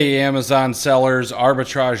Hey, Amazon sellers,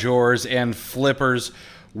 arbitrageurs, and flippers.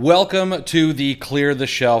 Welcome to the Clear the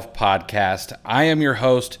Shelf podcast. I am your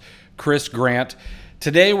host, Chris Grant.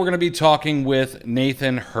 Today we're going to be talking with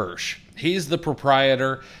Nathan Hirsch. He's the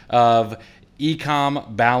proprietor of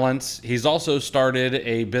Ecom Balance. He's also started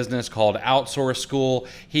a business called Outsource School.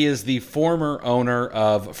 He is the former owner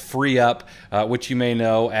of FreeUp, which you may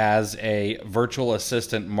know as a virtual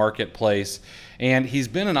assistant marketplace. And he's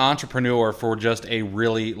been an entrepreneur for just a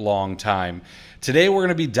really long time. Today we're going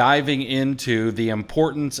to be diving into the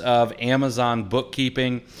importance of Amazon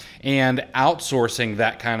bookkeeping and outsourcing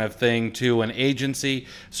that kind of thing to an agency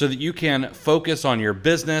so that you can focus on your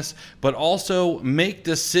business, but also make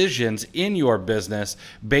decisions in your business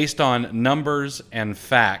based on numbers and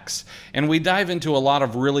facts. And we dive into a lot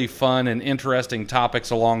of really fun and interesting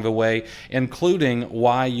topics along the way, including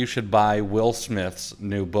why you should buy Will Smith's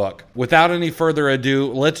new book. Without any further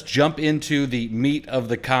ado, let's jump into the meat of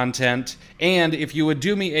the content. And if you would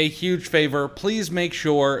do me a huge favor, please make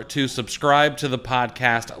sure to subscribe to the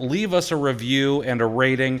podcast. Leave us a review and a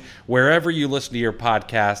rating wherever you listen to your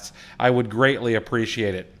podcasts. I would greatly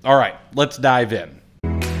appreciate it. All right, let's dive in.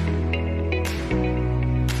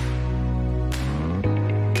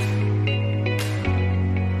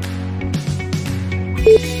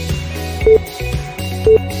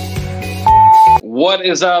 What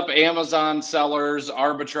is up, Amazon sellers,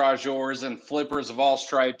 arbitrageurs, and flippers of all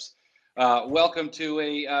stripes? Welcome to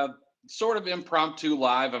a sort of impromptu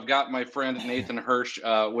live. I've got my friend Nathan Hirsch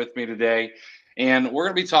with me today, and we're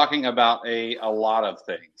going to be talking about a lot of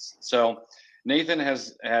things. So Nathan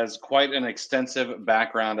has quite an extensive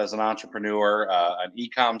background as an entrepreneur, an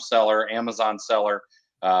e-com seller, Amazon seller,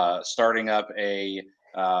 starting up a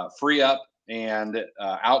FreeUp and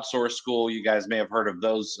Outsource School. You guys may have heard of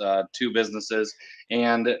those two businesses,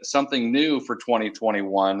 and something new for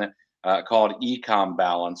 2021 called Ecom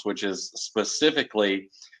Balance, which is specifically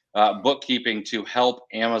bookkeeping to help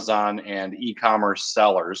Amazon and e-commerce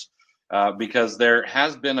sellers, because there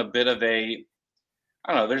has been a bit of a,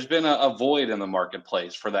 I don't know, there's been a void in the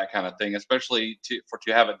marketplace for that kind of thing, especially to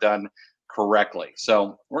have it done correctly.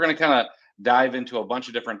 So we're going to kind of dive into a bunch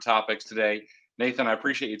of different topics today. Nathan, I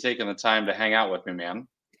appreciate you taking the time to hang out with me, man.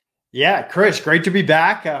 Yeah, Chris, great to be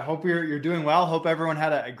back. Hope you're doing well. Hope everyone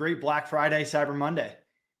had a great Black Friday, Cyber Monday.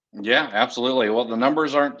 Yeah, absolutely. Well, the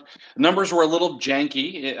numbers were a little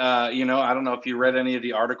janky. I don't know if you read any of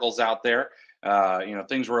the articles out there.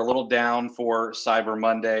 Things were a little down for Cyber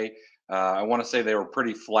Monday. I want to say they were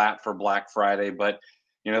pretty flat for Black Friday, but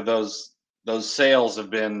those sales have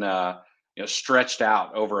been stretched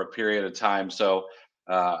out over a period of time. So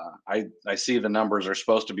I see the numbers are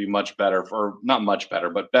supposed to be much better, or not much better,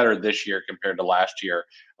 but better this year compared to last year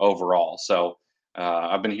overall. So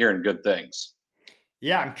I've been hearing good things.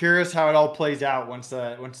 Yeah, I'm curious how it all plays out once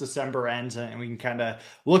December ends and we can kind of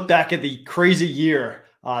look back at the crazy year,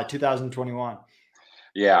 2021.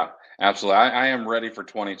 Yeah, absolutely. I am ready for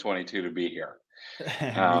 2022 to be here. Me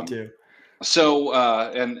Um, too.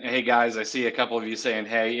 and hey guys, I see a couple of you saying,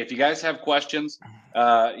 hey, if you guys have questions,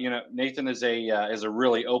 Nathan is a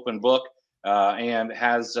really open book, and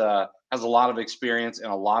has a lot of experience in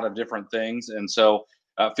a lot of different things. And so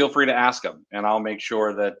feel free to ask him, and I'll make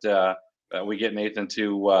sure that we get Nathan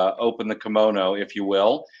to open the kimono, if you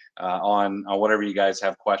will, on whatever you guys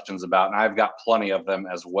have questions about. And I've got plenty of them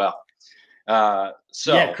as well.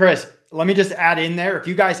 Yeah, Chris, let me just add in there. If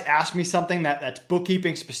you guys ask me something that's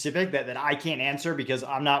bookkeeping specific that I can't answer because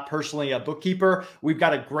I'm not personally a bookkeeper, we've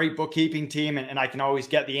got a great bookkeeping team, and I can always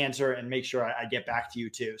get the answer and make sure I get back to you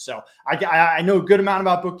too. So I know a good amount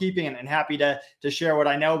about bookkeeping and happy to share what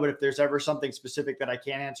I know. But if there's ever something specific that I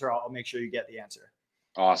can't answer, I'll make sure you get the answer.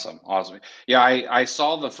 Awesome. Yeah, I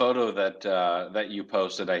saw the photo that you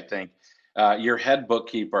posted. I think your head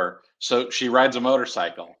bookkeeper. So she rides a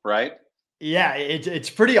motorcycle, right? Yeah, it's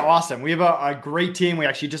pretty awesome. We have a great team. We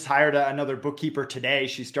actually just hired another bookkeeper today.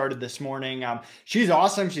 She started this morning. She's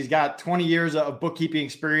awesome. She's got 20 years of bookkeeping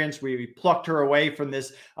experience. We plucked her away from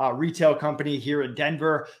this retail company here in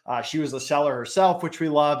Denver. She was the seller herself, which we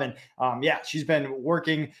love. And she's been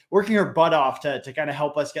working her butt off to kind of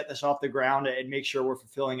help us get this off the ground and make sure we're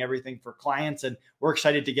fulfilling everything for clients. And we're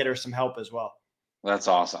excited to get her some help as well. That's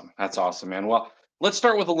awesome. That's awesome, man. Well, let's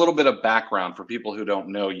start with a little bit of background for people who don't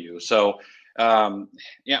know you. So,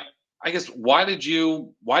 yeah, I guess why did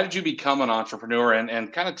you become an entrepreneur,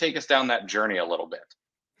 and kind of take us down that journey a little bit?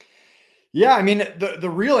 Yeah, I mean, the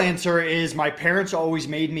real answer is my parents always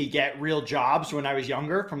made me get real jobs when I was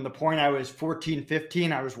younger. From the point I was 14,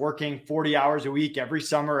 15, I was working 40 hours a week every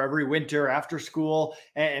summer, every winter, after school,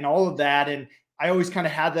 and all of that. And I always kind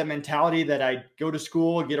of had that mentality that I'd go to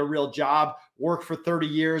school, get a real job, work for 30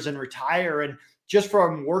 years and retire. And just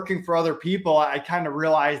from working for other people, I kind of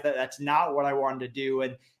realized that that's not what I wanted to do.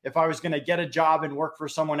 And if I was going to get a job and work for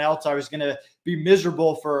someone else, I was going to be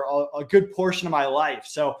miserable for a good portion of my life.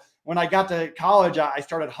 So when I got to college, I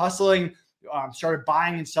started hustling, started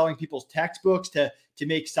buying and selling people's textbooks to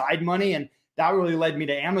make side money. And that really led me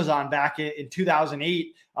to Amazon back in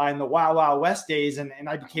 2008 in the Wild Wild West days. And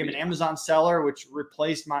I became an Amazon seller, which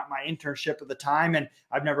replaced my internship at the time. And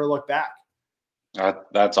I've never looked back.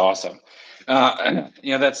 That's awesome.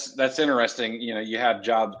 That's interesting. You had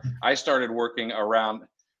jobs. I started working around,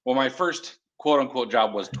 well, my first quote unquote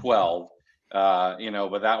job was 12,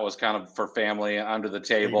 but that was kind of for family under the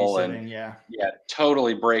table and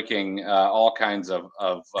totally breaking all kinds of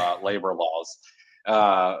labor laws.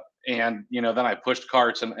 And then I pushed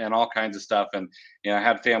carts and all kinds of stuff. And, I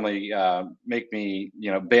had family make me,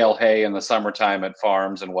 bale hay in the summertime at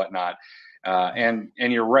farms and whatnot. And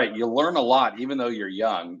you're right. You learn a lot, even though you're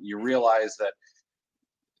young. You realize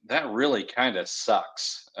that really kind of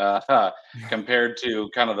sucks compared to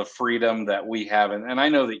kind of the freedom that we have. And I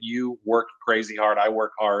know that you work crazy hard. I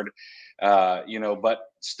work hard, but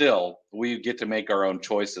still we get to make our own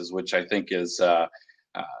choices, which I think is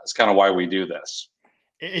kind of why we do this.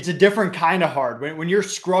 It's a different kind of hard. When you're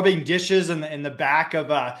scrubbing dishes in the back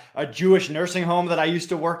of a Jewish nursing home that I used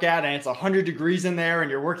to work at, and it's 100 degrees in there,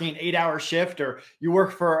 and you're working an 8-hour shift, or you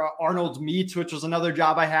work for Arnold's Meats, which was another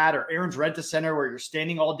job I had, or Aaron's Rent-A-Center, where you're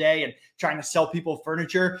standing all day and trying to sell people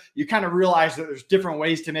furniture, you kind of realize that there's different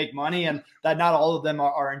ways to make money, and that not all of them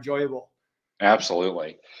are enjoyable.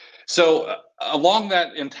 Absolutely. So along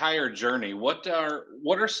that entire journey, what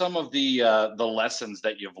are some of the lessons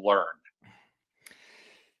that you've learned?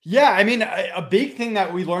 Yeah, I mean, a big thing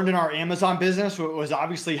that we learned in our Amazon business was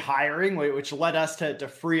obviously hiring, which led us to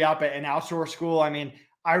free up an outsource school. I mean,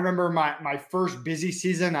 I remember my first busy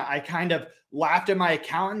season, I kind of laughed at my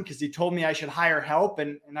accountant because he told me I should hire help.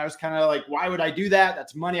 And I was kind of like, why would I do that?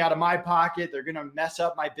 That's money out of my pocket. They're going to mess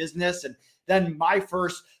up my business. And then my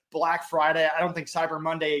first Black Friday, I don't think Cyber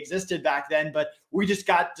Monday existed back then, but we just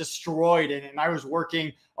got destroyed. And I was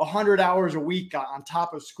working 100 hours a week on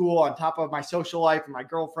top of school, on top of my social life and my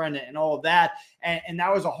girlfriend and all of that. And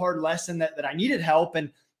that was a hard lesson that I needed help.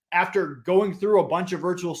 And after going through a bunch of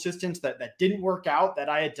virtual assistants that didn't work out, that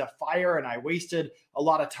I had to fire, and I wasted a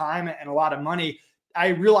lot of time and a lot of money, I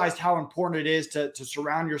realized how important it is to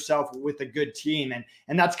surround yourself with a good team.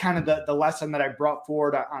 And that's kind of the lesson that I brought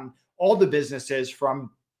forward on all the businesses,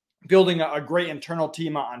 from building a great internal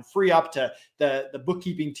team on FreeUp to the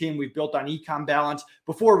bookkeeping team we've built on Ecom Balance.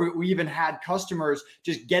 Before we even had customers,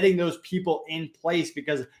 just getting those people in place,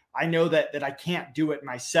 because I know that I can't do it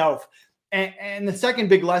myself. And the second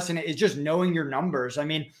big lesson is just knowing your numbers. I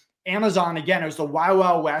mean, Amazon, again, it was the Wild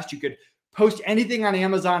Wild West. You could post anything on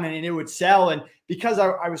Amazon and it would sell. And because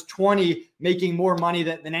I was 20, making more money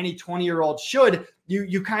than any 20-year-old should,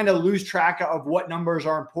 you kind of lose track of what numbers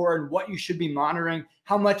are important, what you should be monitoring,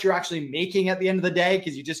 how much you're actually making at the end of the day,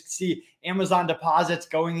 because you just see Amazon deposits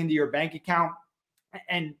going into your bank account.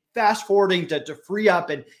 And fast forwarding to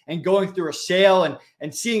FreeUp and going through a sale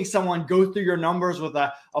and seeing someone go through your numbers with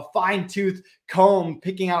a fine tooth comb,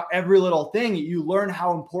 picking out every little thing, you learn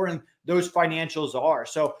how important those financials are.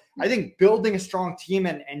 So I think building a strong team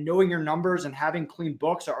and knowing your numbers and having clean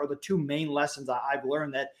books are the two main lessons I've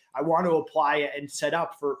learned that I want to apply and set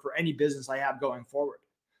up for any business I have going forward.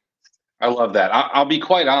 I love that. I'll be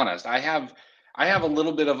quite honest. I have a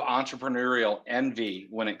little bit of entrepreneurial envy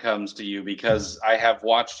when it comes to you, because I have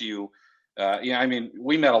watched you. I mean,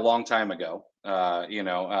 we met a long time ago.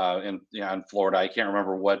 In Florida. I can't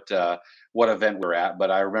remember what event we were at,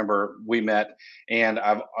 but I remember we met, and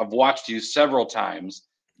I've watched you several times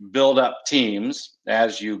build up teams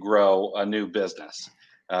as you grow a new business.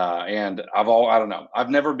 And I don't know.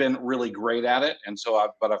 I've never been really great at it, and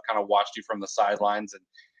but I've kind of watched you from the sidelines,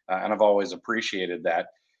 and I've always appreciated that.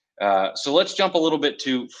 So let's jump a little bit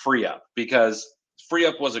to FreeUp, because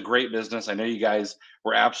FreeUp was a great business. I know you guys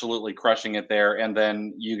were absolutely crushing it there, and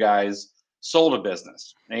then you guys sold a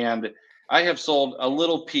business. And I have sold a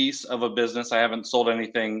little piece of a business. I haven't sold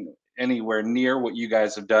anything anywhere near what you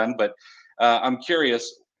guys have done, but I'm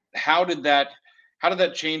curious, how did that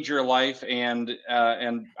change your life? And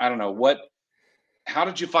I don't know, how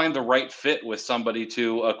did you find the right fit with somebody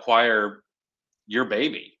to acquire your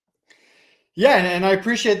baby? Yeah, and I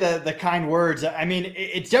appreciate the kind words. I mean,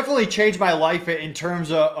 it's definitely changed my life in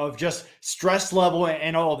terms of just stress level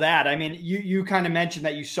and all of that. I mean, you kind of mentioned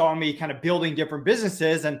that you saw me kind of building different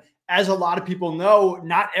businesses, and as a lot of people know,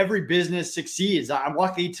 not every business succeeds. I'm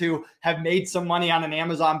lucky to have made some money on an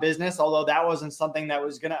Amazon business, although that wasn't something that I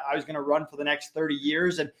was gonna run for the next 30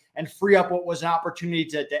 years, and free up what was an opportunity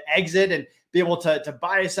to exit and be able to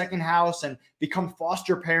buy a second house and become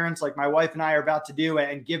foster parents like my wife and I are about to do,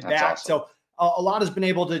 and give That's back. awesome. So a lot has been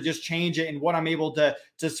able to just change it and what I'm able to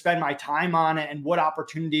spend my time on and what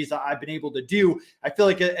opportunities I've been able to do. I feel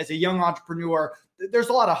like as a young entrepreneur, there's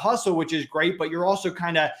a lot of hustle, which is great, but you're also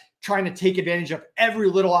kind of trying to take advantage of every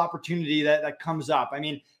little opportunity that comes up. I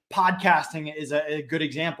mean, podcasting is a good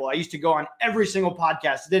example. I used to go on every single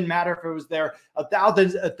podcast. It didn't matter if it was their a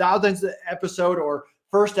thousandth episode or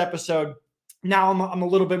first episode. Now I'm a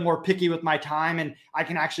little bit more picky with my time, and I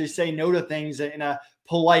can actually say no to things in a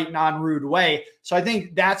polite, non-rude way. So I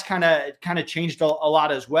think that's kind of changed a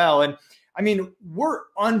lot as well. And I mean, we're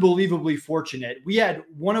unbelievably fortunate. We had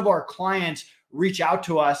one of our clients reach out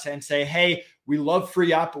to us and say, "Hey, we love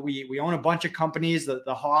FreeUp. We own a bunch of companies.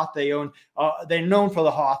 The Hoth, they own, they're known for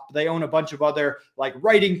the Hoth, but they own a bunch of other like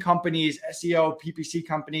writing companies, SEO, PPC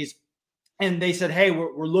companies." And they said, "Hey,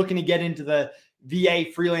 we're looking to get into the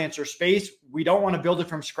VA freelancer space. We don't want to build it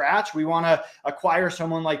from scratch. We want to acquire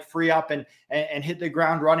someone like FreeUp and hit the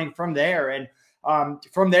ground running from there." And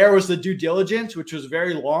from there was the due diligence, which was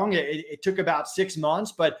very long. It took about 6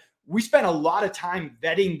 months, but we spent a lot of time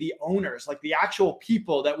vetting the owners, like the actual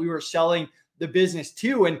people that we were selling the business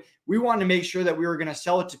to. And we wanted to make sure that we were going to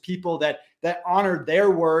sell it to people that honored their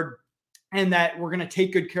word, and that we're going to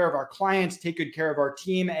take good care of our clients, take good care of our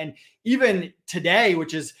team. And even today,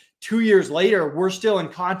 which is 2 years later, we're still in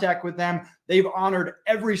contact with them. They've honored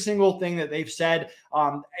every single thing that they've said.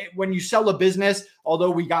 When you sell a business,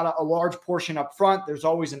 although we got a large portion up front, there's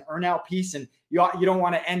always an earnout piece, and you don't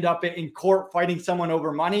want to end up in court fighting someone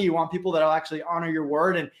over money. You want people that will actually honor your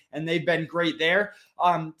word, and they've been great there.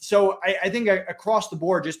 So I think across the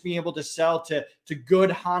board, just being able to sell to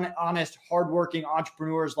good, honest, hardworking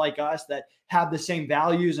entrepreneurs like us that have the same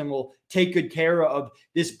values and will take good care of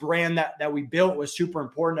this brand that we built was super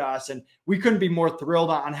important to us. And we couldn't be more thrilled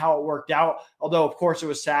on how it worked out. Although, of course, it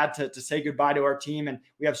was sad to say goodbye to our team, and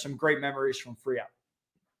we have some great memories from FreeUp.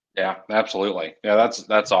 Yeah, absolutely. Yeah,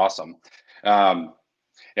 that's awesome. Yeah,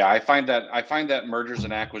 I find that mergers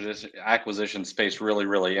and acquisition space really,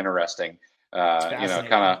 really interesting.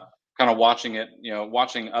 Kind of watching it,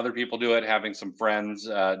 watching other people do it, having some friends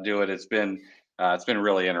do it. It's been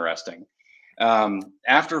really interesting.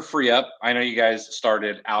 After FreeUp, I know you guys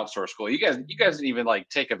started Outsource School. You guys didn't even like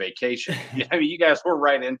take a vacation. I mean, you guys were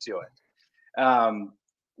right into it.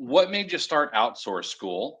 What made you start Outsource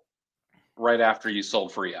School right after you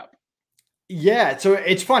sold FreeUp? Yeah, so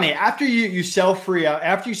it's funny. After you sell FreeUp,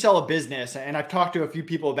 after you sell a business, and I've talked to a few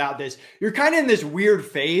people about this, you're kind of in this weird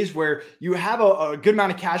phase where you have a good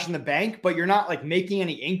amount of cash in the bank, but you're not like making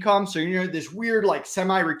any income. So you're in this weird like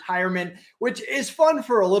semi-retirement, which is fun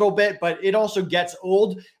for a little bit, but it also gets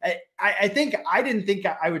old. I didn't think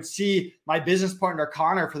I would see my business partner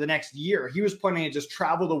Connor for the next year. He was planning to just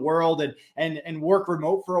travel the world and work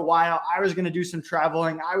remote for a while. I was going to do some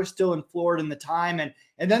traveling. I was still in Florida in the time, and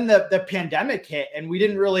then the pandemic hit, and we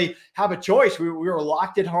didn't really have a choice. We were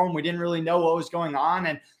locked at home. We didn't really know what was going on.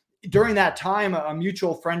 And during that time, a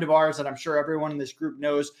mutual friend of ours that I'm sure everyone in this group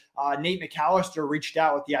knows, Nate McAllister, reached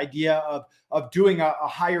out with the idea of doing a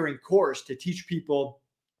hiring course to teach people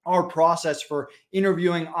our process for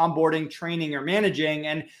interviewing, onboarding, training, or managing.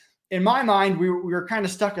 And in my mind, we were kind of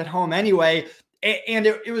stuck at home anyway. And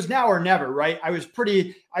it was now or never, right? I was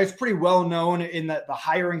pretty well known in the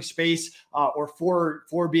hiring space, or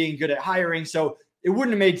for being good at hiring. So it wouldn't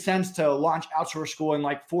have made sense to launch Outsource School in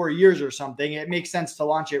like 4 years or something. It makes sense to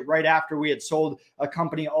launch it right after we had sold a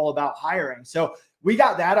company all about hiring. So we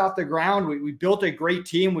got that off the ground. We built a great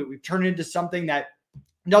team. We've turned it into something that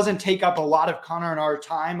doesn't take up a lot of Connor and our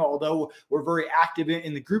time, although we're very active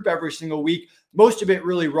in the group every single week. Most of it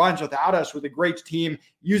really runs without us, with a great team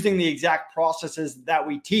using the exact processes that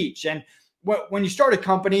we teach. And when you start a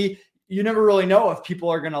company, you never really know if people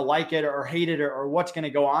are going to like it or hate it or what's going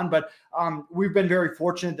to go on. But we've been very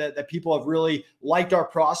fortunate that people have really liked our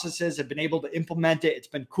processes, have been able to implement it. It's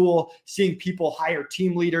been cool seeing people hire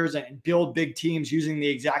team leaders and build big teams using the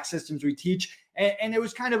exact systems we teach. And it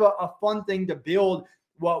was kind of a fun thing to build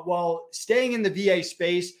while staying in the VA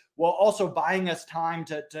space, while also buying us time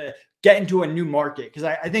to get into a new market. Because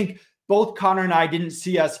I think both Connor and I didn't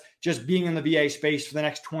see us just being in the VA space for the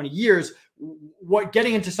next 20 years.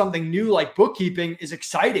 Getting into something new like bookkeeping is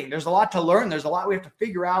exciting. There's a lot to learn. There's a lot we have to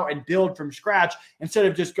figure out and build from scratch, instead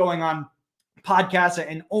of just going on podcasts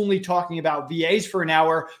and only talking about VAs for an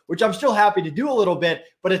hour, which I'm still happy to do a little bit,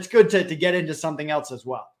 but it's good to get into something else as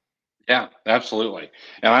well. Yeah, absolutely.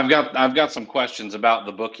 And I've got some questions about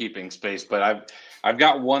the bookkeeping space, but I've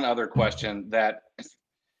got one other question that,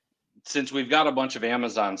 since we've got a bunch of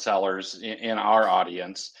Amazon sellers in our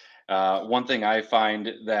audience, one thing I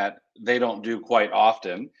find that they don't do quite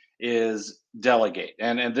often is delegate.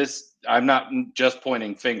 And this, I'm not just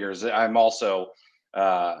pointing fingers. I'm also,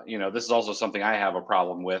 this is also something I have a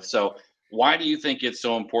problem with. So, why do you think it's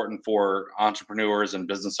so important for entrepreneurs and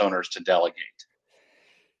business owners to delegate?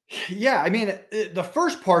 Yeah, I mean, the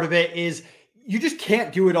first part of it is you just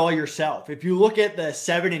can't do it all yourself. If you look at the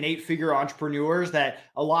 7 and 8 figure entrepreneurs that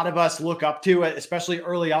a lot of us look up to, especially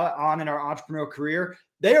early on in our entrepreneurial career,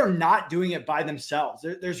 they are not doing it by themselves.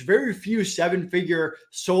 There's very few 7 figure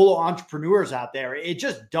solo entrepreneurs out there. It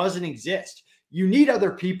just doesn't exist. You need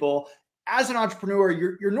other people. As an entrepreneur,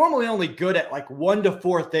 you're normally only good at like 1 to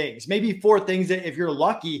 4 things, maybe 4 things if you're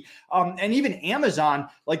lucky. And even Amazon,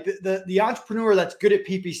 like the entrepreneur that's good at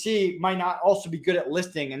PPC might not also be good at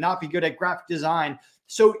listing and not be good at graphic design.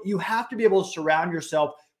 So you have to be able to surround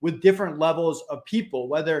yourself with different levels of people,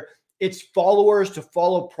 whether it's followers to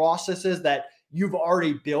follow processes that you've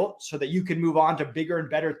already built so that you can move on to bigger and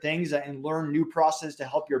better things and learn new processes to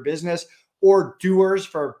help your business, or doers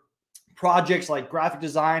for projects like graphic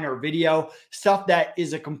design or video, stuff that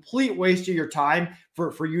is a complete waste of your time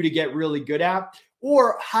for you to get really good at,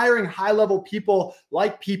 or hiring high level people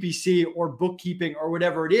like PPC or bookkeeping or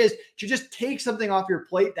whatever it is to just take something off your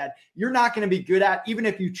plate that you're not going to be good at, even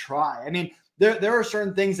if you try. I mean, there are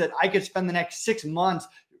certain things that I could spend the next 6 months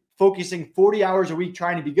focusing 40 hours a week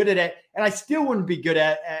trying to be good at it, and I still wouldn't be good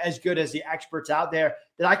at as good as the experts out there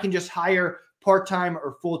that I can just hire part-time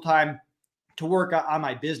or full-time to work on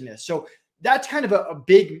my business. So that's kind of a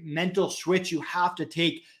big mental switch you have to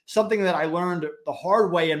take. Something that I learned the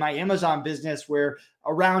hard way in my Amazon business, where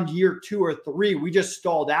around year 2 or 3, we just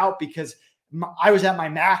stalled out because I was at my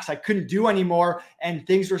max. I couldn't do anymore, and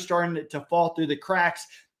things were starting to fall through the cracks.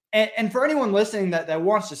 And for anyone listening that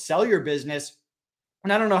wants to sell your business,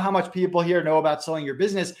 and I don't know how much people here know about selling your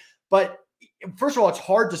business, but first of all, it's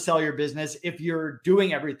hard to sell your business if you're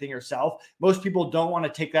doing everything yourself. Most people don't want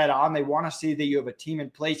to take that on. They want to see that you have a team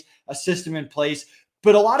in place, a system in place.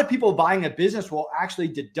 But a lot of people buying a business will actually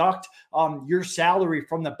deduct your salary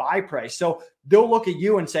from the buy price. So they'll look at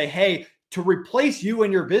you and say, hey, to replace you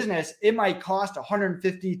in your business, it might cost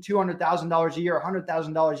 $150,000, $200,000 a year,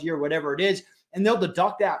 $100,000 a year, whatever it is. And they'll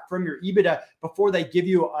deduct that from your EBITDA before they give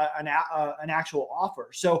you an actual offer.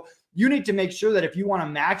 So you need to make sure that if you want to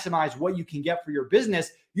maximize what you can get for your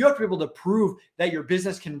business, you have to be able to prove that your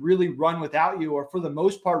business can really run without you, or for the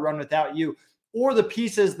most part, run without you, or the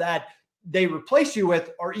pieces that they replace you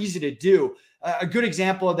with are easy to do. A good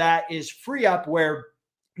example of that is FreeUp, where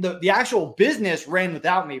the actual business ran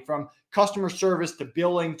without me, from customer service to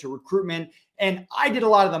billing to recruitment. And I did a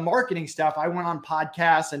lot of the marketing stuff. I went on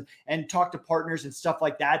podcasts and talked to partners and stuff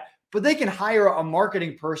like that. But they can hire a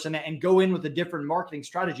marketing person and go in with a different marketing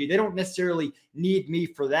strategy. They don't necessarily need me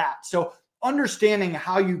for that. So understanding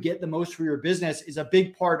how you get the most for your business is a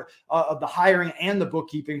big part of the hiring and the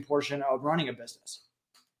bookkeeping portion of running a business.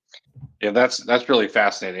 Yeah, that's really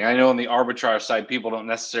fascinating. I know on the arbitrage side, people don't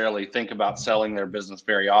necessarily think about selling their business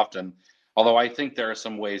very often, although I think there are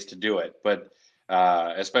some ways to do it. But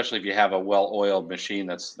especially if you have a well-oiled machine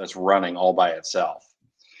that's running all by itself.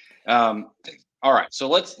 All right, so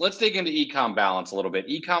let's dig into Ecom Balance a little bit.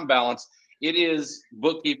 Ecom Balance, it is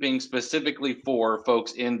bookkeeping specifically for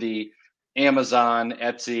folks in the Amazon,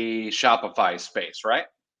 Etsy, Shopify space, right?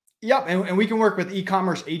 Yep, and we can work with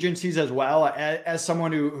e-commerce agencies as well. As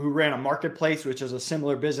someone who ran a marketplace, which is a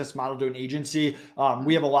similar business model to an agency,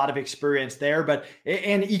 we have a lot of experience there. But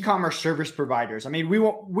and e-commerce service providers. I mean,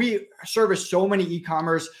 we service so many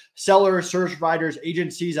e-commerce sellers, service providers,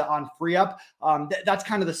 agencies on FreeUp. That's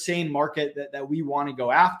kind of the same market that we want to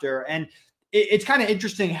go after. And it's kind of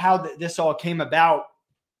interesting how this all came about.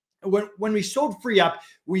 When we sold FreeUp,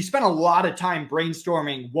 we spent a lot of time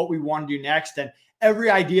brainstorming what we want to do next, and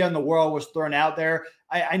every idea in the world was thrown out there.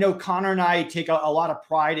 I know Connor and I take a lot of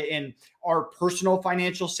pride in our personal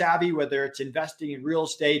financial savvy, whether it's investing in real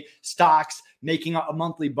estate, stocks, making a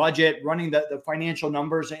monthly budget, running the financial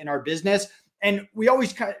numbers in our business. And we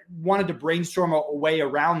always kind of wanted to brainstorm a way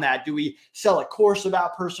around that. Do we sell a course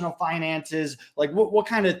about personal finances? Like what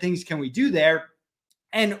kind of things can we do there?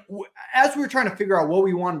 And as we were trying to figure out what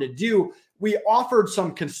we wanted to do, we offered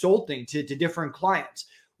some consulting to different clients.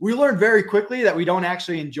 We learned very quickly that we don't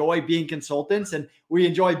actually enjoy being consultants, and we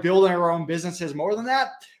enjoy building our own businesses more than that.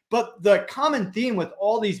 But the common theme with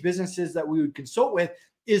all these businesses that we would consult with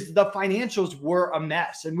is the financials were a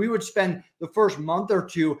mess. And we would spend the first month or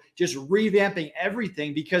two just revamping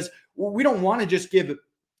everything, because we don't want to just give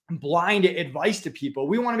blind advice to people.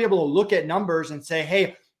 We want to be able to look at numbers and say,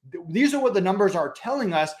 hey, these are what the numbers are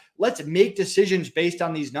telling us. Let's make decisions based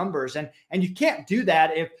on these numbers. And you can't do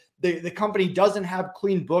that if the company doesn't have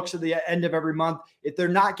clean books at the end of every month, if they're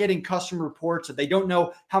not getting customer reports, if they don't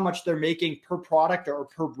know how much they're making per product or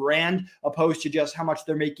per brand, opposed to just how much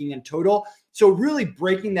they're making in total. So really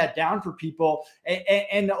breaking that down for people.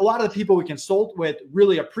 And a lot of the people we consult with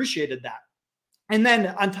really appreciated that. And then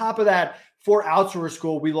on top of that, for Outsource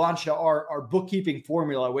School, we launched our bookkeeping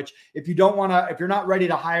formula, which if you're not ready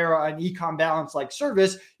to hire an Ecom Balance like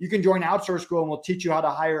service, you can join Outsource School and we'll teach you how to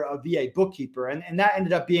hire a VA bookkeeper. And that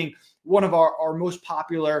ended up being one of our most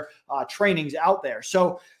popular trainings out there.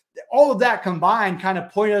 So all of that combined kind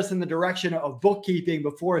of pointed us in the direction of bookkeeping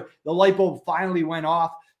before the light bulb finally went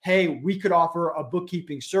off. Hey, we could offer a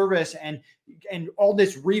bookkeeping service, and all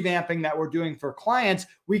this revamping that we're doing for clients,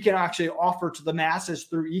 we can actually offer to the masses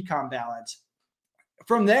through Ecom Balance.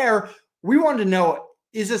 From there, we wanted to know,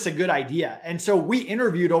 is this a good idea? And so we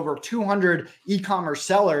interviewed over 200 e-commerce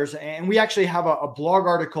sellers, and we actually have a blog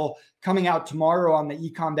article coming out tomorrow on the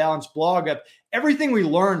Ecom Balance blog of everything we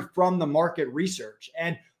learned from the market research.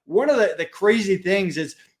 And one of the crazy things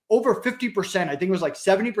is over 50%, I think it was like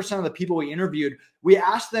 70% of the people we interviewed, we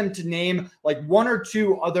asked them to name like one or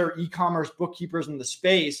two other e-commerce bookkeepers in the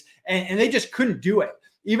space, and they just couldn't do it.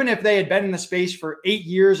 Even if they had been in the space for 8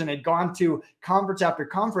 years and had gone to conference after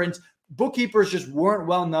conference, bookkeepers just weren't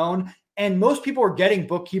well known. And most people were getting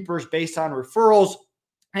bookkeepers based on referrals.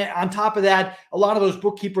 And on top of that, a lot of those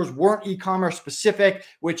bookkeepers weren't e-commerce specific,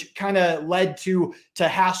 which kind of led to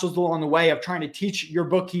hassles along the way of trying to teach your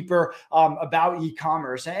bookkeeper about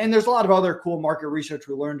e-commerce. And there's a lot of other cool market research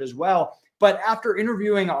we learned as well. But after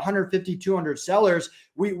interviewing 150, 200 sellers,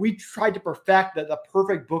 we tried to perfect the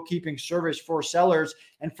perfect bookkeeping service for sellers.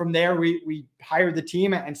 And from there, we hired the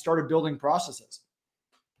team and started building processes.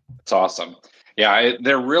 That's awesome. Yeah,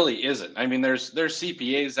 there really isn't. I mean, there's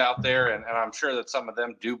CPAs out there, and I'm sure that some of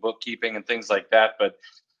them do bookkeeping and things like that, but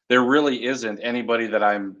there really isn't anybody that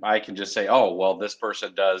I can just say, oh, well, this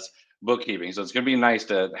person does bookkeeping. So it's going to be nice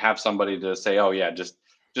to have somebody to say, oh yeah, just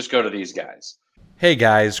go to these guys. Hey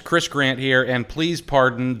guys, Chris Grant here, and please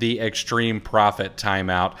pardon the extreme profit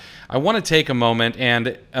timeout. I want to take a moment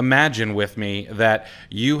and imagine with me that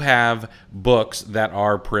you have books that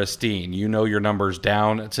are pristine. You know your numbers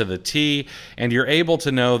down to the T, and you're able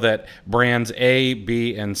to know that brands A,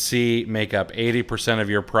 B, and C make up 80% of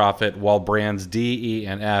your profit, while brands D, E,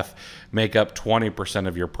 and F make up 20%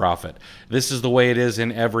 of your profit. This is the way it is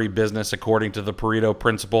in every business according to the Pareto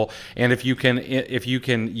principle. And if you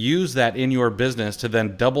can use that in your business to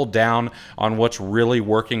then double down on what's really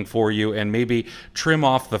working for you and maybe trim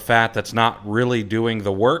off the fat that's not really doing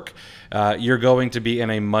the work, you're going to be in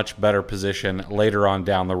a much better position later on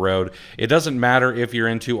down the road. It doesn't matter if you're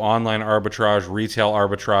into online arbitrage, retail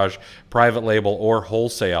arbitrage, private label, or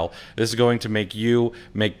wholesale. This is going to make you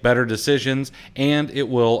make better decisions, and it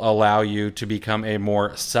will allow you to become a more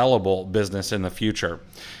sellable business in the future.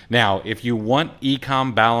 Now, if you want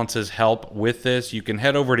Ecom Balance's help with this, you can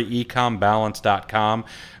head over to ecombalance.com.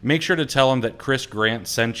 Make sure to tell them that Chris Grant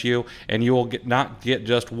sent you, and you will not get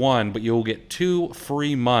just one, but you will get 2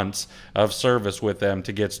 free months of service with them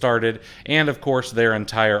to get started, and of course their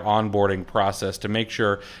entire onboarding process to make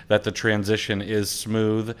sure that the transition is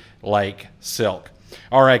smooth like silk.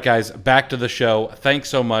 All right, guys, back to the show. Thanks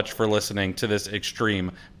so much for listening to this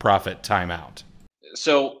extreme profit timeout.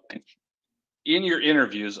 So, in your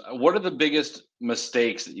interviews, what are the biggest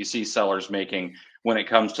mistakes that you see sellers making when it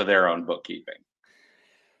comes to their own bookkeeping?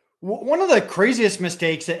 One of the craziest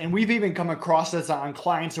mistakes, and we've even come across this on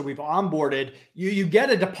clients that we've onboarded, you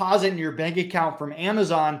get a deposit in your bank account from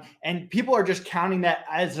Amazon, and people are just counting that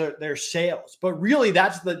as their sales. But really,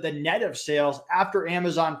 that's the net of sales after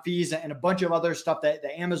Amazon fees and a bunch of other stuff that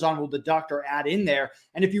Amazon will deduct or add in there.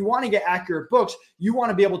 And if you want to get accurate books, you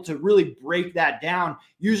want to be able to really break that down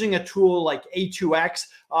using a tool like A2X,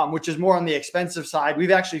 which is more on the expensive side.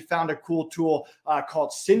 We've actually found a cool tool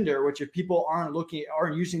called Cinder, which if people aren't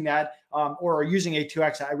using that or are using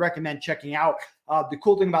A2X, I recommend checking out. The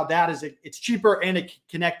cool thing about that is it's cheaper and it can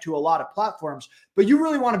connect to a lot of platforms. But you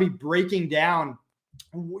really want to be breaking down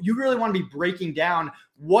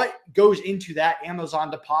what goes into that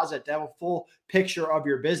Amazon deposit to have a full picture of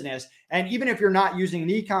your business. And even if you're not using an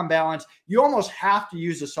Ecom Balance, you almost have to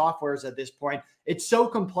use the softwares at this point. It's so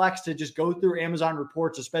complex to just go through Amazon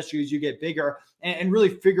reports, especially as you get bigger, and really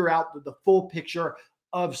figure out the full picture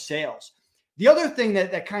of sales. The other thing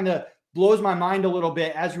that kind of blows my mind a little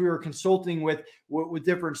bit as we were consulting with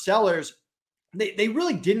different sellers they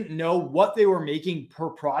really didn't know what they were making per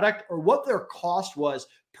product or what their cost was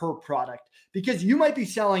per product, because you might be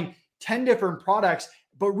selling 10 different products,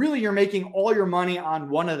 but really you're making all your money on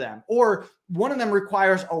one of them, or one of them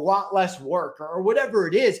requires a lot less work, or whatever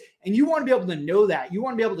it is. And you want to be able to know that. You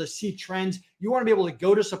want to be able to see trends. You want to be able to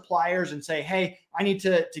go to suppliers and say, hey, I need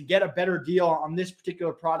to get a better deal on this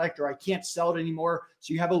particular product, or I can't sell it anymore.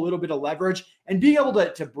 So you have a little bit of leverage, and being able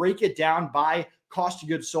to break it down by cost of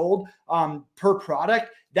goods sold per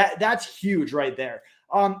product, that's huge right there.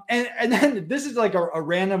 And then this is like a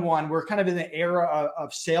random one. We're kind of in the era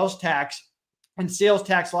of sales tax and sales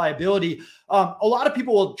tax liability. A lot of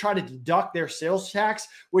people will try to deduct their sales tax,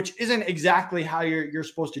 which isn't exactly how you're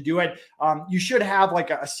supposed to do it. You should have like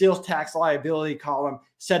a sales tax liability column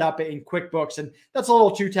set up in QuickBooks. And that's a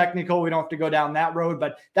little too technical. We don't have to go down that road,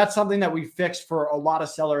 but that's something that we fixed for a lot of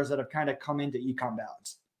sellers that have kind of come into Ecom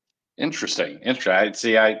Balance. Interesting. I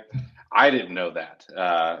see. I didn't know that.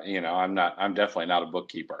 I'm definitely not a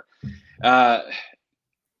bookkeeper.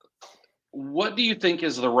 What do you think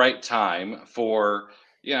is the right time for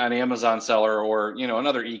an Amazon seller or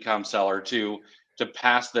another e-com seller to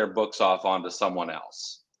pass their books off onto someone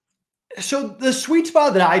else? So the sweet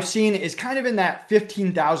spot that I've seen is kind of in that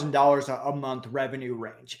 $15,000 a month revenue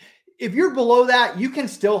range. If you're below that, you can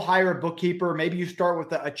still hire a bookkeeper. Maybe you start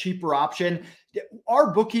with a cheaper option.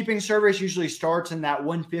 Our bookkeeping service usually starts in that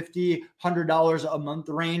 $150, $100 a month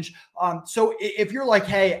range. So if you're like,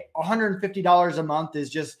 hey, $150 a month is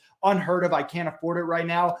just unheard of, I can't afford it right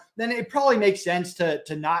now, then it probably makes sense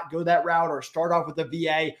to not go that route or start off with a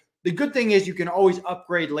VA. The good thing is you can always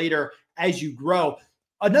upgrade later as you grow.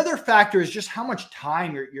 Another factor is just how much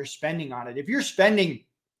time you're spending on it. If you're spending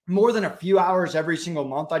more than a few hours every single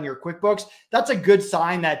month on your QuickBooks, that's a good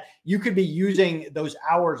sign that you could be using those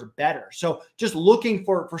hours better. So just looking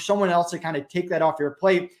for someone else to kind of take that off your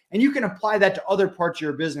plate. And you can apply that to other parts of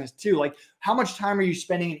your business too. Like, how much time are you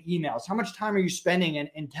spending in emails? How much time are you spending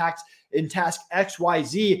in task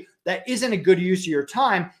XYZ that isn't a good use of your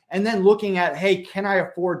time? And then looking at, hey, can I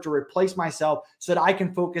afford to replace myself so that I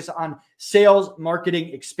can focus on sales, marketing,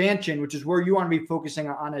 expansion, which is where you want to be focusing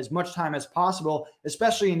on as much time as possible,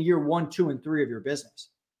 especially in year 1, 2, and 3 of your business.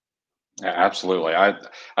 Absolutely.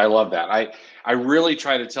 I love that. I really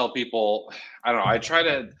try to tell people, I don't know, I try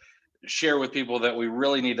to share with people that we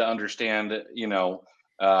really need to understand,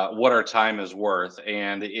 what our time is worth.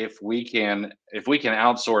 And if we can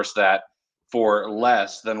outsource that for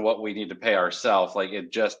less than what we need to pay ourselves, like,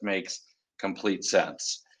 it just makes complete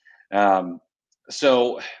sense.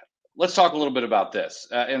 So let's talk a little bit about this.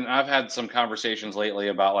 And I've had some conversations lately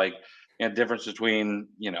about like, difference between,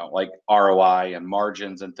 like ROI and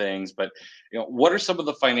margins and things, but, what are some of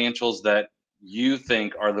the financials that you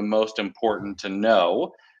think are the most important to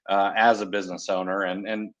know as a business owner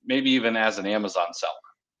and maybe even as an Amazon seller?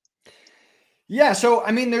 Yeah. So,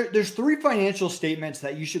 I mean, there's 3 financial statements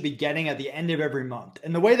that you should be getting at the end of every month.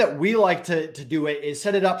 And the way that we like to do it is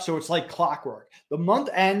set it up so it's like clockwork. The month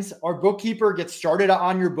ends, our bookkeeper gets started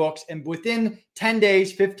on your books, and within 10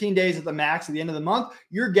 days, 15 days at the max at the end of the month,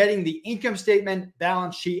 you're getting the income statement,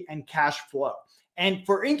 balance sheet, and cash flow. And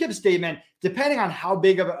for income statement, depending on how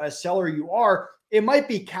big of a seller you are, it might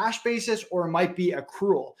be cash basis or it might be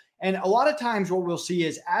accrual. And a lot of times what we'll see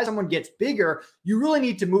is as someone gets bigger, you really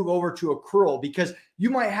need to move over to accrual, because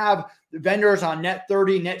you might have vendors on net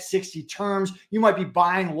 30, net 60 terms. You might be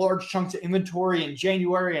buying large chunks of inventory in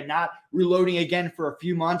January and not reloading again for a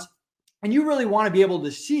few months. And you really want to be able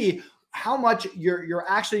to see how much you're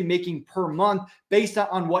actually making per month based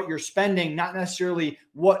on what you're spending, not necessarily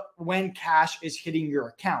when cash is hitting your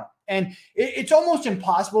account. And it's almost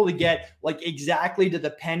impossible to get like exactly to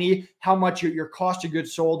the penny how much your cost of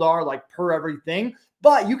goods sold are, like per everything.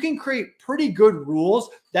 But you can create pretty good rules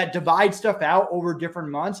that divide stuff out over different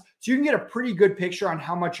months. So you can get a pretty good picture on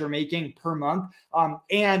how much you're making per month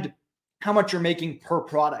and how much you're making per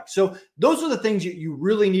product. So those are the things you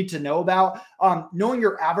really need to know about. Knowing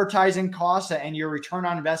your advertising costs and your return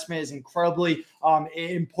on investment is incredibly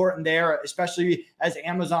important there, especially as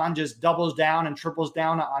Amazon just doubles down and triples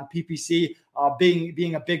down on PPC,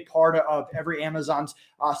 being a big part of every Amazon's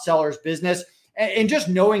seller's business. And just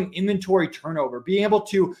knowing inventory turnover, being able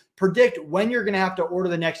to predict when you're going to have to order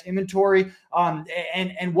the next inventory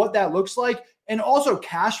and what that looks like. And also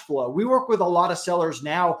cash flow. We work with a lot of sellers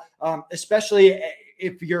now, especially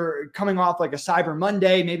if you're coming off like a Cyber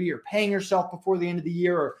Monday, maybe you're paying yourself before the end of the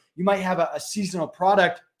year, or you might have a seasonal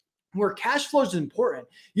product where cash flow is important.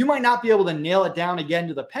 You might not be able to nail it down again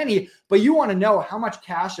to the penny, but you want to know how much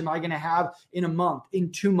cash am I going to have in a month, in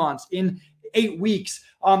 2 months, in 8 weeks.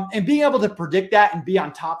 And being able to predict that and be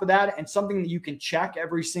on top of that, and something that you can check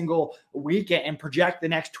every single week and project the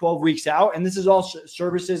next 12 weeks out. And this is all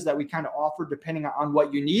services that we kind of offer depending on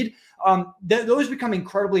what you need. Those become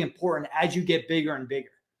incredibly important as you get bigger and bigger.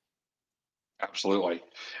 Absolutely.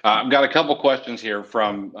 I've got a couple questions here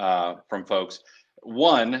from folks.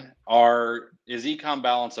 One, is Ecom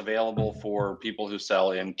Balance available for people who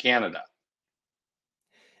sell in Canada?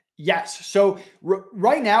 Yes. So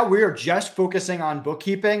right now we are just focusing on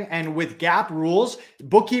bookkeeping, and with GAAP rules,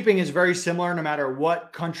 bookkeeping is very similar no matter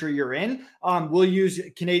what country you're in. We'll use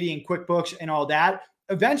Canadian QuickBooks and all that.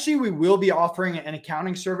 Eventually, we will be offering an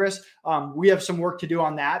accounting service. We have some work to do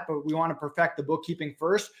on that, but we want to perfect the bookkeeping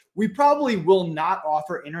first. We probably will not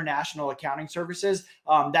offer international accounting services.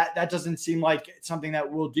 That doesn't seem like something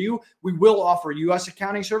that we'll do. We will offer U.S.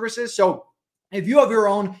 accounting services. So if you have your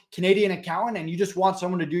own Canadian accountant and you just want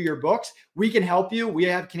someone to do your books, we can help you. We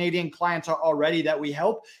have Canadian clients already that we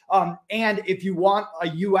help. And if you want a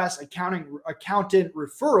U.S. accountant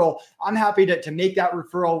referral, I'm happy to make that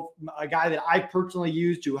referral. A guy that I personally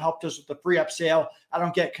used who helped us with the free up sale. I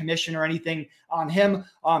don't get commission or anything on him,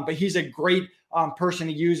 but he's a great person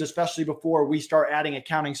to use, especially before we start adding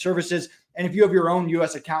accounting services. And if you have your own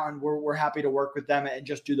U.S. accountant, we're happy to work with them and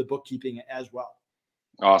just do the bookkeeping as well.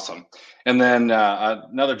 Awesome. And then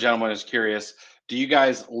another gentleman is curious, do you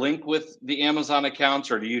guys link with the Amazon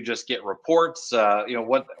accounts, or do you just get reports? How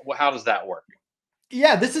does that work?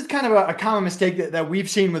 Yeah, this is kind of a common mistake that we've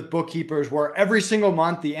seen with bookkeepers, where every single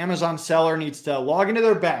month the Amazon seller needs to log into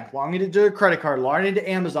their bank, log into their credit card, log into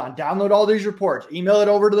Amazon, download all these reports, email it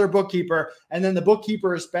over to their bookkeeper, and then the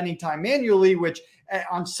bookkeeper is spending time manually, which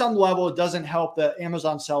on some level it doesn't help the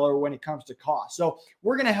Amazon seller when it comes to cost. So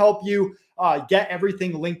we're going to help you get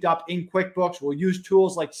everything linked up in QuickBooks. We'll use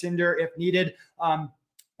tools like Cinder if needed.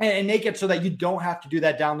 And make it so that you don't have to do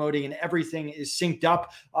that downloading and everything is synced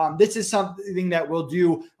up. This is something that we'll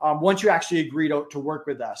do once you actually agree to work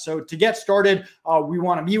with us. So to get started, we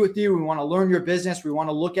want to meet with you. We want to learn your business. We want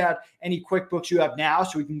to look at any QuickBooks you have now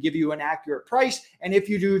so we can give you an accurate price. And if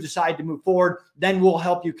you do decide to move forward, then we'll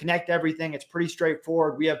help you connect everything. It's pretty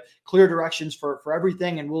straightforward. We have clear directions for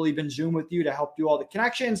everything, and we'll even Zoom with you to help do all the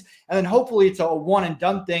connections. And then hopefully it's a one and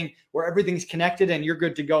done thing where everything's connected and you're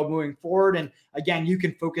good to go moving forward. And again, you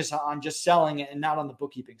can focus on just selling and not on the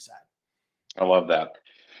bookkeeping side. I love that.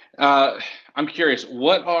 I'm curious,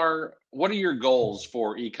 what are your goals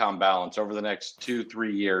for Ecom Balance over the next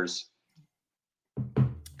 2-3 years?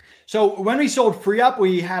 So when we sold FreeUp,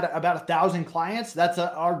 we had about 1,000 clients. That's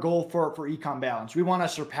our goal for Ecom Balance. We want to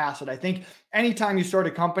surpass it. I think anytime you start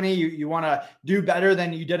a company, you want to do better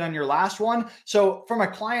than you did on your last one. So from a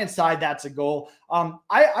client side, that's a goal. I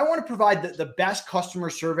want to provide the best customer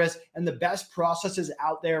service and the best processes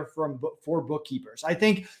out there for bookkeepers. I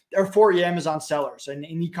think they're for Amazon sellers and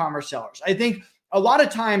e-commerce sellers. I think a lot of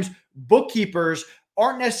times bookkeepers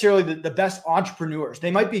aren't necessarily the best entrepreneurs.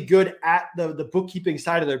 They might be good at the bookkeeping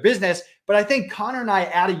side of their business, but I think Connor and I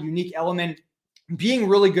add a unique element, being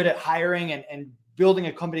really good at hiring and building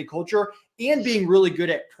a company culture and being really good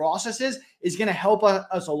at processes is going to help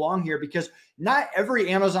us along here, because not every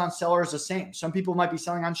Amazon seller is the same. Some people might be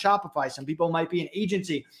selling on Shopify. Some people might be an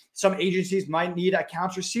agency. Some agencies might need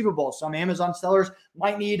accounts receivable. Some Amazon sellers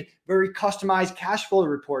might need very customized cash flow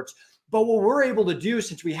reports. But what we're able to do,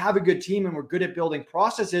 since we have a good team and we're good at building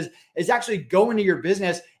processes, is actually go into your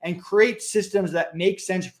business and create systems that make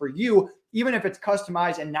sense for you, even if it's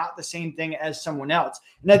customized and not the same thing as someone else.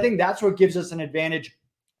 And I think that's what gives us an advantage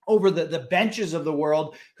over the benches of the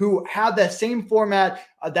world who have that same format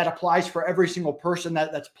that applies for every single person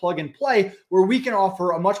that's plug and play, where we can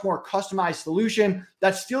offer a much more customized solution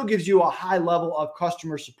that still gives you a high level of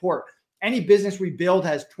customer support. Any business we build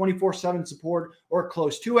has 24/7 support or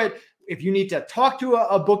close to it. If you need to talk to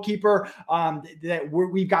a bookkeeper,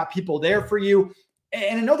 we've got people there for you.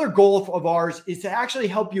 And another goal of ours is to actually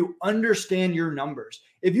help you understand your numbers.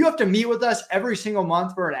 If you have to meet with us every single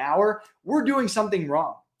month for an hour, we're doing something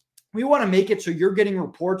wrong. We want to make it so you're getting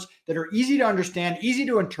reports that are easy to understand, easy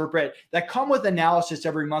to interpret, that come with analysis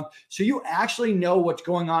every month, so you actually know what's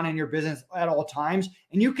going on in your business at all times,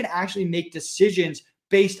 and you can actually make decisions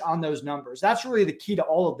based on those numbers. That's really the key to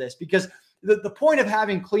all of this, because the point of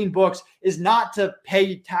having clean books is not to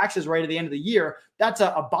pay taxes right at the end of the year. That's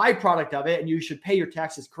a byproduct of it, and you should pay your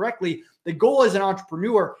taxes correctly. The goal as an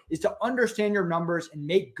entrepreneur is to understand your numbers and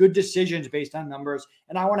make good decisions based on numbers.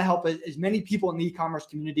 And I want to help as many people in the e-commerce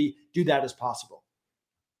community do that as possible.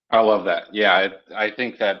 I love that. Yeah, I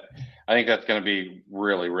think that's going to be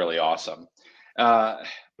really, really awesome. One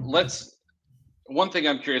thing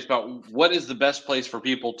I'm curious about, what is the best place for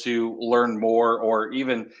people to learn more or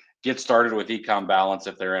even get started with Ecom Balance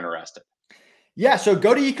if they're interested? Yeah, so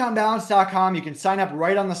go to econbalance.com. You can sign up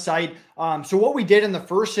right on the site. So what we did in the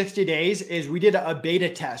first 60 days is we did a beta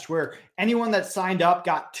test where anyone that signed up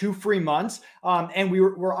got 2 free months. And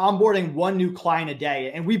we're onboarding 1 new client a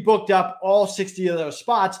day. And we booked up all 60 of those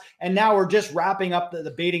spots. And now we're just wrapping up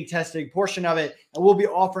the beta testing portion of it. And we'll be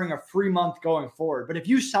offering a free month going forward. But if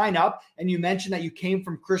you sign up and you mention that you came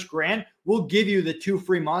from Chris Grant, we'll give you the 2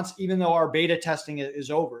 free months, even though our beta testing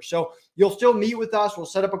is over. So you'll still meet with us. We'll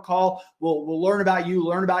set up a call. We'll learn about you,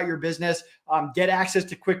 learn about your business, get access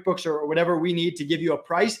to QuickBooks or whatever we need to give you a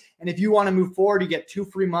price. And if you want to move forward, you get 2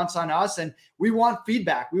 free months on us. And we want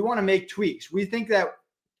feedback. We want to make tweaks. We think that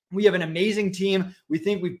we have an amazing team. We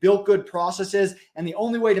think we've built good processes. And the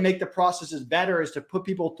only way to make the processes better is to put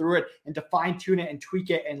people through it and to fine tune it and tweak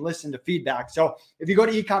it and listen to feedback. So if you go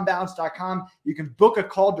to econbalance.com, you can book a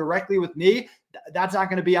call directly with me. That's not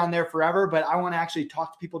going to be on there forever, but I want to actually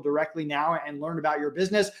talk to people directly now and learn about your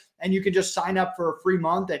business. And you can just sign up for a free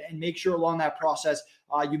month and make sure along that process,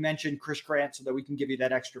 you mentioned Chris Grant so that we can give you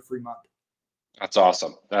that extra free month. That's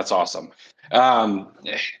awesome. That's awesome.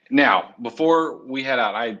 Now, before we head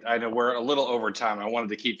out, I know we're a little over time. I wanted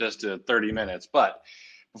to keep this to 30 minutes, but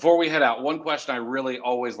before we head out, one question I really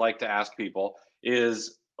always like to ask people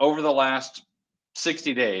is, over the last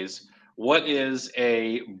 60 days, what is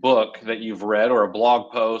a book that you've read or a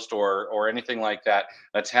blog post or anything like that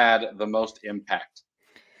that's had the most impact?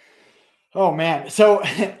 Oh man. So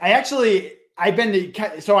I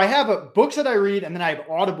have books that I read, and then I have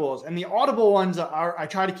audibles, and the audible ones I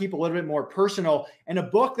try to keep a little bit more personal. And a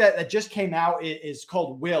book that just came out is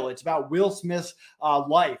called Will. It's about Will Smith's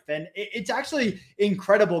life. And it's actually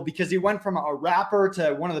incredible because he went from a rapper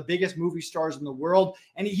to one of the biggest movie stars in the world.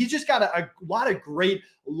 And he's just got a lot of great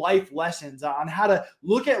life lessons on how to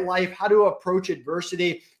look at life, how to approach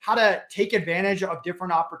adversity, how to take advantage of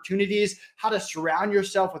different opportunities, how to surround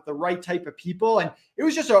yourself with the right type of people. And it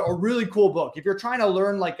was just a really cool book. If you're trying to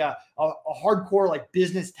learn like a hardcore like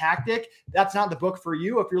business tactic, that's not the book for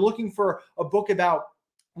you. If you're looking for a book about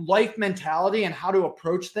life mentality and how to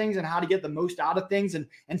approach things and how to get the most out of things and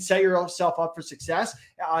set yourself up for success,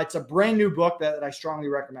 it's a brand new book that I strongly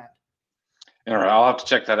recommend. All right, I'll have to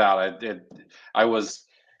check that out.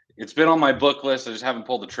 It's been on my book list. I just haven't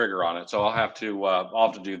pulled the trigger on it, so I'll have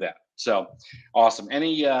to do that. So awesome.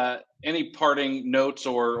 Any parting notes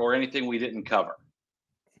or anything we didn't cover?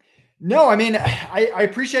 No, I mean, I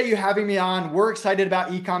appreciate you having me on. We're excited about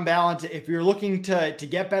Ecom Balance. If you're looking to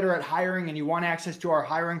get better at hiring and you want access to our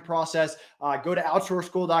hiring process, go to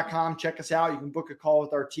outsourceschool.com, check us out. You can book a call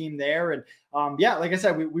with our team there. And yeah, like I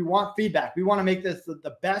said, we want feedback. We want to make this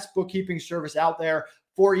the best bookkeeping service out there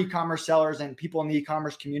for e-commerce sellers and people in the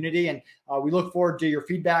e-commerce community. And we look forward to your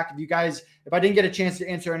feedback. If I didn't get a chance to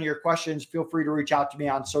answer any of your questions, feel free to reach out to me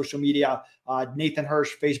on social media, Nathan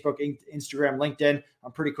Hirsch, Facebook, Instagram, LinkedIn.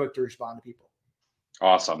 I'm pretty quick to respond to people.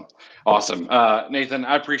 Awesome. Nathan,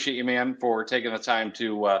 I appreciate you, man, for taking the time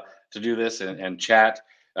to do this and chat.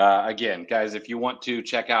 Again, guys, if you want to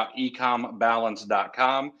check out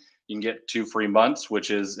ecombalance.com, you can get 2 free months,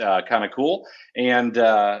 which is kind of cool. And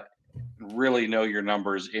really know your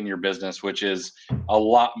numbers in your business, which is a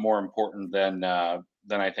lot more important than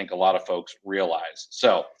I think a lot of folks realize.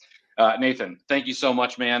 So, Nathan, thank you so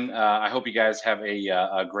much, man. I hope you guys have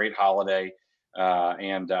a great holiday,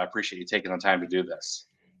 and I appreciate you taking the time to do this.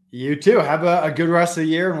 You too. Have a good rest of the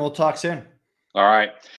year, and we'll talk soon. All right.